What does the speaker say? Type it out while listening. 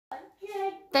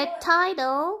The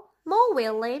title, Mo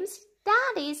Williams,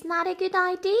 that is not a good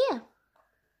idea.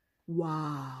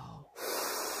 Wow.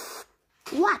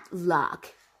 What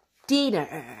luck.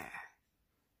 Dinner.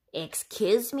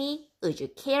 Excuse me, would you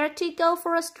care to go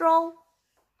for a stroll?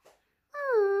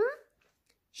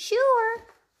 Sure.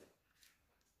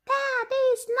 That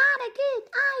is not a good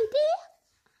idea.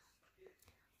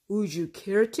 Would you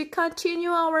care to continue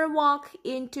our walk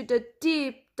into the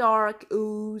deep, dark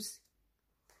ooze?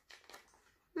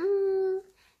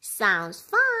 Sounds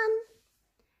fun.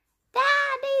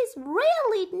 That is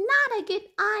really not a good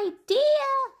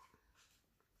idea.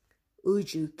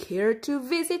 Would you care to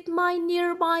visit my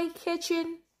nearby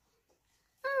kitchen?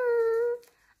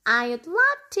 I'd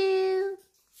love to.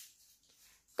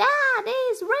 That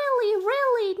is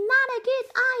really not a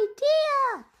good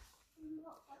idea.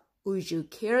 Would you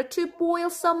care to boil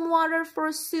some water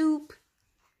for soup?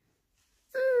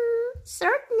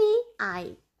 Certainly,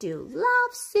 I do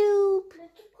love soup.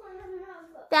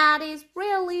 That is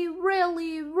really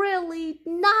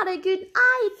not a good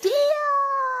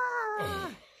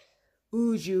idea.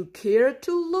 Would you care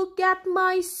to look at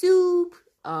my soup?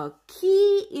 A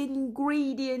key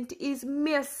ingredient is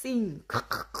missing.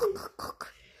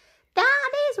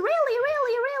 That is really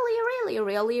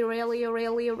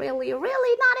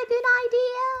not a good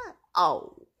idea.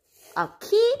 Oh, a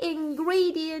key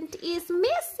ingredient is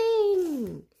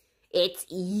missing. It's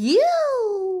you.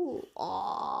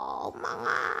 Oh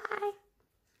my.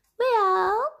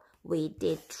 Well, we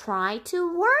did try to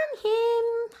warn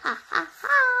him. Ha ha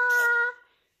ha.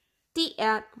 The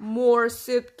end. More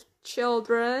soup,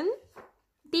 children.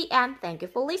 The end. Thank you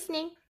for listening.